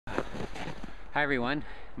Hi everyone,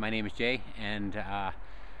 my name is Jay, and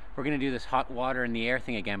we're going to do this hot water in the air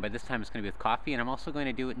thing again, but this time it's going to be with coffee, and I'm also going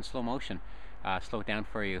to do it in slow motion. Slow it down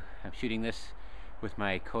for you. I'm shooting this with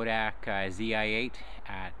my Kodak ZI-8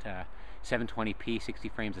 at 720p, 60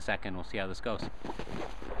 frames a second. We'll see how this goes.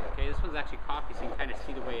 Okay, this one's actually coffee, so you can kind of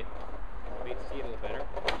see the way it, see it a little better.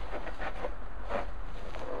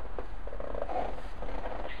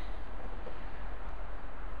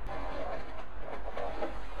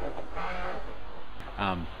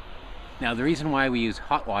 Now the reason why we use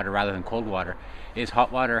hot water rather than cold water is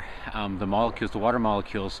hot water, the water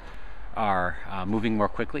molecules are moving more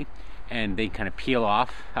quickly, and they kind of peel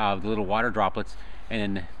off the little water droplets,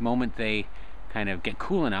 and the moment they kind of get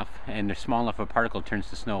cool enough and they're small enough, a particle turns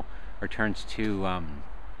to snow, or turns to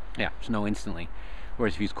snow instantly.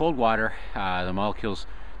 Whereas if you use cold water, the molecules,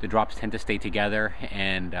 the drops tend to stay together,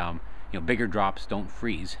 and bigger drops don't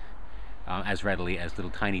freeze as readily as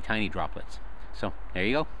little tiny droplets. So there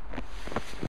you go.